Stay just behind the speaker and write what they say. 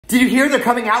Did you hear they're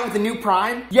coming out with a new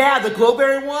Prime? Yeah, the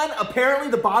Glowberry one. Apparently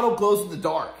the bottle glows in the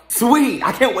dark. Sweet,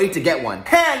 I can't wait to get one.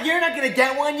 Hey, you're not gonna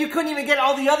get one. You couldn't even get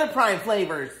all the other Prime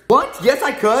flavors. What? Yes,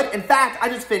 I could. In fact, I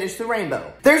just finished the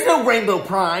rainbow. There's no rainbow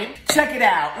Prime. Check it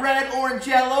out. Red, orange,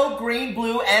 yellow, green,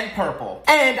 blue, and purple.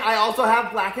 And I also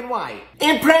have black and white.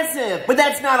 Impressive, but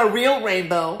that's not a real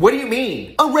rainbow. What do you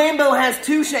mean? A rainbow has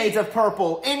 2 shades of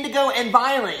purple, indigo, and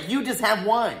violet. You just have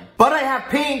 1. But I have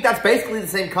pink. That's basically the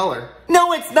same color.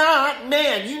 No, it's not.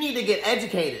 Man, you need to get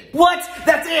educated. What?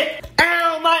 That's it.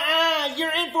 Ow, my eye.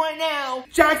 You're in for it now.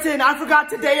 Jackson, I forgot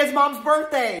today is Mom's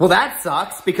birthday. Well, that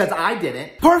sucks because I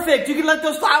didn't. Perfect. You can let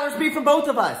those flowers be from both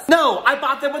of us. No, I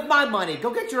bought them with my money.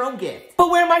 Go get your own gift.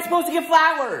 But where am I supposed to get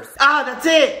flowers? Ah, that's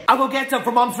it. I'll go get some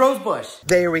for Mom's rose bush.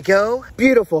 There we go.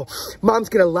 Beautiful. Mom's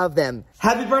gonna love them.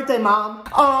 Happy birthday, Mom.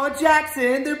 Oh,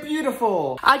 Jackson, they're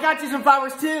beautiful. I got you some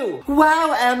flowers too.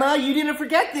 Wow, Emma, you didn't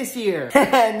forget this year.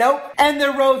 Nope. And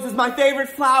their rose is my favorite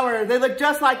flower. They look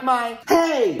just like my...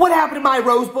 Hey, what happened to my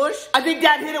rose bush? I think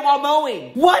Dad hit it while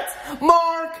mowing. What?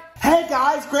 Mark? Hey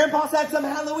guys, Grandpa sent some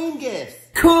Halloween gifts.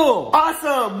 Cool.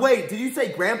 Awesome. Wait, did you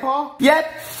say Grandpa? Yep.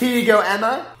 Here you go,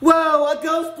 Emma. Whoa, a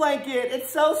ghost blanket.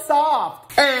 It's so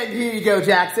soft. And here you go,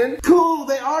 Jackson. Cool,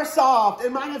 they are soft,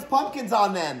 and mine has pumpkins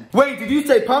on them. Wait, did you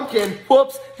say pumpkin?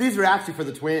 Whoops, these are actually for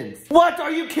the twins. What,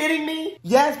 are you kidding me?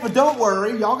 Yes, but don't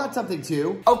worry, y'all got something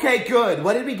too. Okay, good.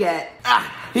 What did we get?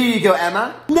 Ah, here you go,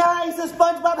 Emma. Nice, a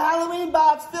SpongeBob Halloween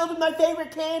box filled with my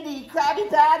favorite candy, Krabby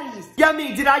Patties.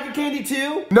 Yummy, did I get candy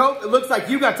too? Nope, it looks like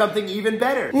you got something even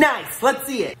better. Nice, let's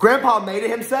see it. Grandpa made it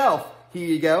himself. Here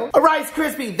you go. A Rice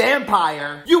Krispie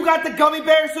vampire. You got the gummy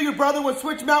bears so your brother would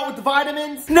switch them out with the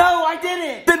vitamins? No, I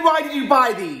didn't. Then why did you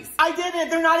buy these? I didn't.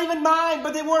 They're not even mine,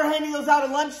 but they were handing those out at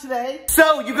lunch today.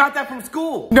 So, you got that from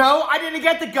school? No, I didn't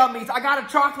get the gummies. I got a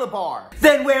chocolate bar.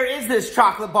 Then where is this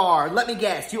chocolate bar? Let me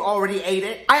guess. You already ate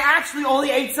it? I actually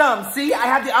only ate some. See, I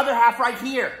have the other half right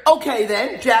here. Okay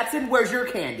then, Jackson, where's your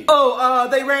candy? Oh,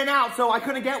 they ran out, so I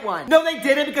couldn't get one. No, they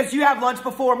didn't because you have lunch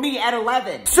before me at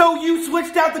 11. So you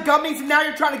switched out the gummies and now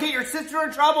you're trying to get your sister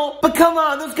in trouble? But come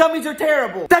on, those gummies are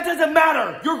terrible. That doesn't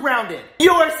matter. You're grounded.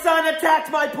 Your son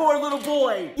attacked my poor little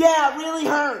boy. Yeah, it really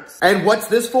hurts. And what's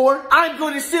this for? I'm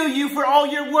going to sue you for all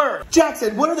your work.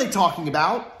 Jackson, what are they talking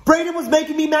about? Brayden was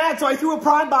making me mad, so I threw a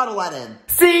Prime bottle at him.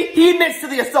 See? He admits to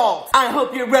the assault. I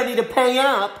hope you're ready to pay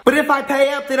up. But if I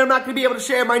pay up, then I'm not going to be able to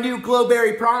share my new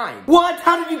Glowberry Prime. What?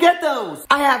 How did you get those?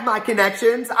 I have my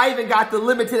connections. I even got the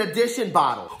limited edition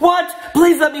bottle. What?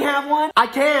 Please let me have one. I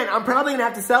can. I'm probably going to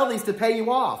have to sell these to pay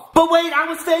you off. But wait, I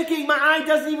was faking. My eye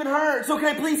doesn't even hurt. So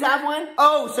can I please have one?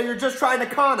 Oh, so you're just trying to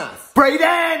con us.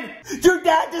 Brayden! Your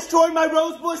dad destroyed my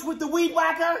rose bush with the weed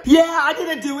whacker? Yeah, I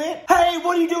didn't do it. Hey,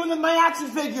 what are you doing with my action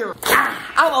figure?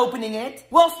 I'm opening it.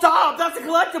 Well, stop. That's a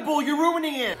collectible. You're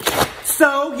ruining it.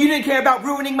 So, you didn't care about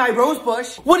ruining my rose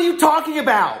bush? What are you talking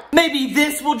about? Maybe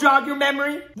this will jog your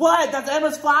memory? What? That's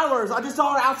Emma's flowers. I just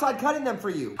saw her outside cutting them for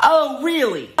you. Oh,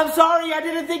 really? I'm sorry. I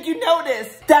didn't think you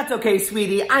noticed. That's okay,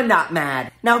 sweetie. I'm not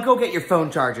mad. Now go get your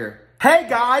phone charger. Hey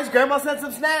guys, Grandma sent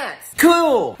some snacks.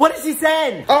 Cool. What did she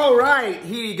send? All right,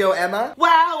 here you go, Emma.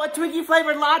 Wow, a Twinkie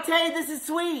flavored latte. This is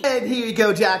sweet. And here you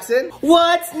go, Jackson.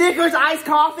 What? Snickers iced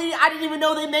coffee? I didn't even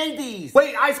know they made these.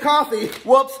 Wait, iced coffee?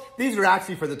 Whoops, these are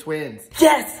actually for the twins.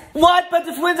 Yes. What? But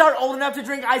the twins aren't old enough to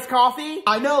drink iced coffee?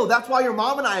 I know, that's why your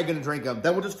mom and I are gonna drink them.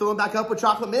 Then we'll just fill them back up with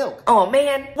chocolate milk. Oh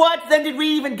man. What? Then did we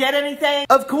even get anything?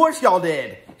 Of course y'all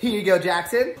did. Here you go,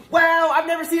 Jackson. Wow, I've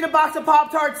never seen a box of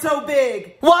Pop-Tarts so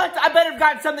big. What? I better have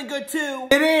gotten something good too.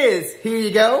 It is. Here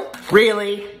you go.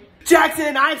 Really?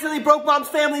 Jackson, I accidentally broke Mom's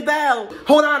family bell.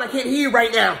 Hold on, I can't hear you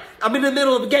right now. I'm in the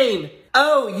middle of a game.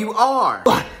 Oh, you are.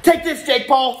 Take this, Jake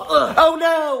Paul. Oh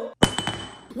no.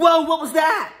 Whoa, what was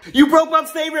that? You broke Mom's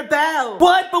favorite bell.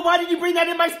 What? But why did you bring that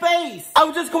in my space? I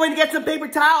was just going to get some paper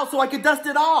towels so I could dust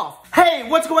it off. Hey,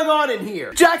 what's going on in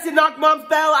here? Jackson knocked Mom's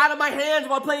bell out of my hands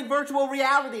while playing virtual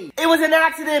reality. It was an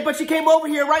accident, but she came over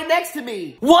here right next to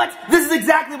me. What? This is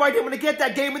exactly why I didn't want to get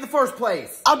that game in the first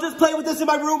place. I'll just play with this in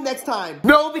my room next time.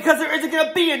 No, because there isn't going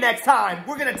to be a next time.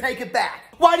 We're going to take it back.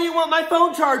 Why do you want my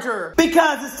phone charger?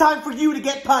 Because it's time for you to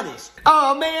get punished.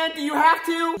 Oh man, do you have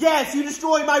to? Yes, you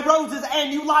destroyed my roses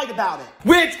and you lied about it.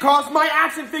 Which caused my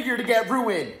action figure to get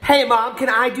ruined. Hey Mom, can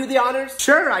I do the honors?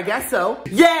 Sure, I guess so.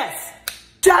 Yes!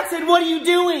 Jackson, what are you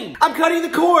doing? I'm cutting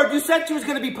the cord. You said she was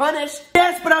going to be punished.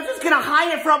 Yes, but I'm just going to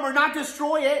hide it from her, not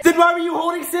destroy it. Then why were you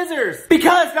holding scissors?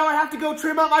 Because now I have to go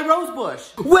trim out my rose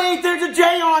bush. Wait, there's a J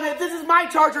on it. This is my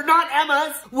charger, not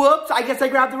Emma's. Whoops, I guess I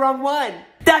grabbed the wrong one.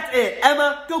 That's it.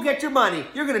 Emma, go get your money.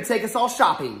 You're going to take us all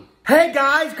shopping. Hey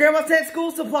guys, Grandma sent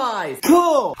school supplies.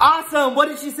 Cool, awesome, what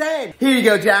did she send? Here you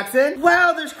go, Jackson.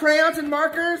 Wow, there's crayons and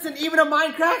markers and even a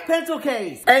Minecraft pencil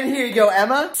case. And here you go,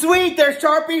 Emma. Sweet, there's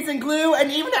Sharpies and glue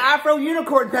and even an Afro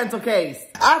Unicorn pencil case.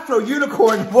 Afro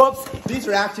Unicorn, whoops. These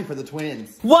are actually for the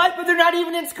twins. What? But they're not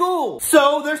even in school.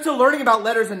 So they're still learning about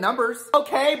letters and numbers.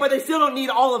 Okay, but they still don't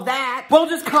need all of that. Well,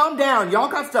 just calm down. Y'all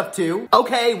got stuff too.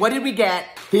 Okay, what did we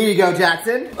get? Here you go,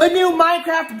 Jackson. A new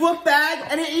Minecraft book bag,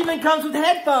 and it even comes with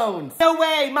headphones. No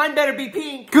way, mine better be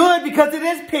pink. Good, because it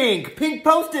is pink. Pink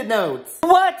Post-it notes.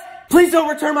 What? Please don't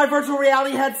return my virtual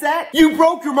reality headset. You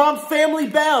broke your mom's family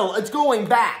bell. It's going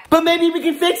back. But maybe we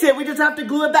can fix it. We just have to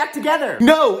glue it back together.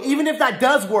 No, even if that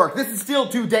does work, this is still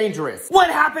too dangerous. What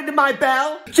happened to my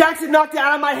bell? Jackson knocked it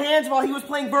out of my hands while he was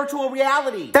playing virtual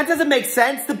reality. That doesn't make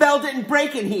sense. The bell didn't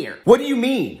break in here. What do you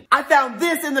mean? I found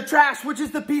this in the trash, which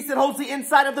is the piece that holds the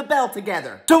inside of the bell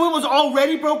together. So it was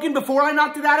already broken before I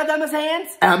knocked it out of Emma's hands?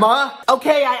 Emma?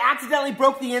 Okay, I accidentally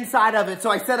broke the inside of it, so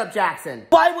I set up Jackson.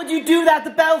 Why would you do that?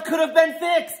 The bell could have been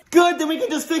fixed. Good, then we can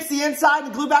just fix the inside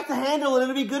and glue back the handle and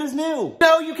it'll be good as new.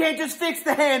 No, you can't just fix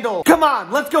the handle. Come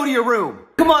on, let's go to your room.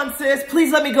 Come on, sis,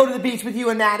 please let me go to the beach with you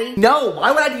and Maddie. No, why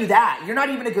would I do that? You're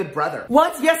not even a good brother.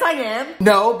 What? Yes, I am.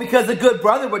 No, because a good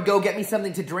brother would go get me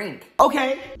something to drink.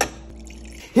 Okay.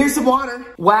 Here's some water.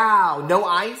 Wow, no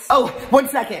ice? Oh, 1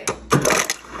 second.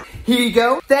 Here you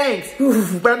go. Thanks.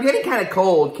 Oof, but I'm getting kind of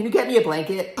cold. Can you get me a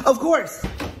blanket? Of course.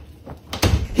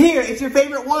 Here, it's your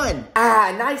favorite one.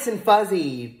 Ah, nice and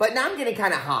fuzzy, but now I'm getting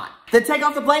kind of hot. Then take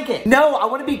off the blanket. No, I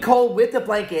want to be cold with the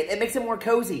blanket. It makes it more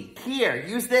cozy. Here,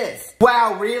 use this.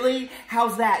 Wow, really?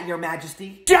 How's that, your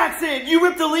majesty? Jackson, you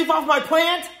ripped the leaf off my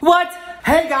plant? What?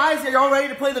 Hey guys, are y'all ready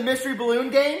to play the mystery balloon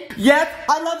game? Yep,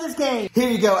 I love this game. Here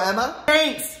you go, Emma.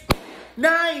 Thanks.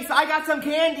 Nice, I got some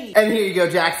candy. And here you go,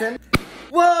 Jackson.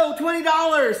 Whoa,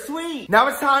 $20, sweet. Now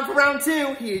it's time for round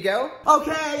 2. Here you go.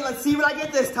 Okay, let's see what I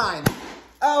get this time.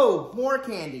 Oh, more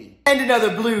candy. And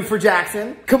another blue for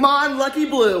Jackson. Come on, lucky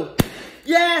blue.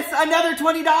 Yes, another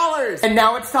 $20. And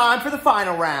now it's time for the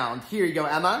final round. Here you go,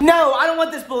 Emma. No, I don't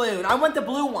want this balloon. I want the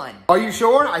blue one. Are you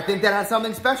sure? I think that has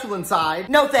something special inside.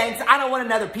 No, thanks. I don't want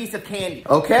another piece of candy.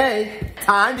 Okay,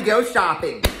 time to go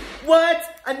shopping. What?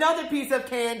 Another piece of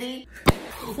candy?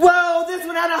 Whoa, this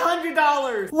one had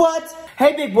 $100. What?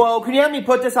 Hey, Big Whoa, can you help me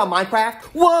put this on Minecraft?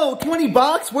 Whoa, 20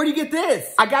 bucks? Where'd you get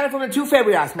this? I got it from the Tooth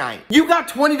Fairy last night. You got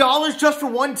 $20 just for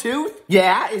one tooth?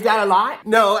 Yeah, is that a lot?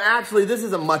 No, actually, this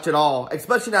isn't much at all.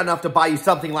 Especially not enough to buy you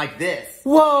something like this.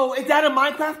 Whoa, is that a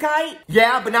Minecraft kite?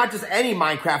 Yeah, but not just any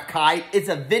Minecraft kite. It's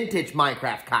a vintage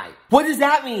Minecraft kite. What does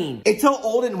that mean? It's so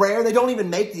old and rare, they don't even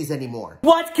make these anymore.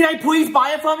 What? Can I please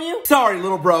buy it from you? Sorry,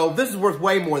 little bro. This is worth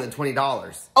way more than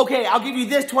 $20. Okay, I'll give you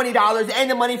this $20 and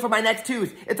the money for my next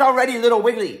tooth. It's already a little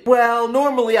wiggly. Well,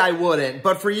 normally I wouldn't,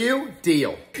 but for you,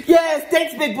 deal. Yes,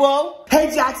 thanks, Big Whoa.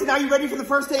 Hey, Jackson, are you ready for the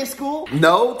first day of school?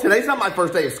 No, today's not my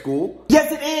first day of school.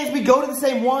 Yes, it is. We go to the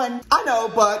same one. I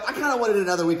know, but I kind of wanted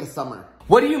another week of summer.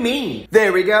 What do you mean?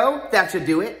 There we go. That should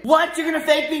do it. What? You're gonna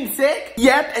fake being sick?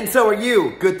 Yep, and so are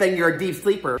you. Good thing you're a deep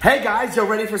sleeper. Hey guys, y'all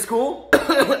ready for school?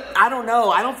 I don't know.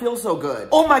 I don't feel so good.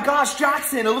 Oh my gosh,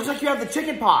 Jackson, it looks like you have the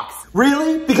chicken pox.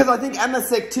 Really? Because I think Emma's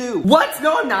sick too. What?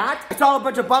 No, I'm not. I saw a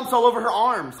bunch of bumps all over her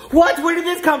arms. What? Where did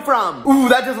this come from? Ooh,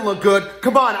 that doesn't look good.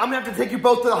 Come on, I'm gonna have to take you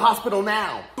both to the hospital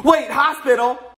now. Wait, hospital?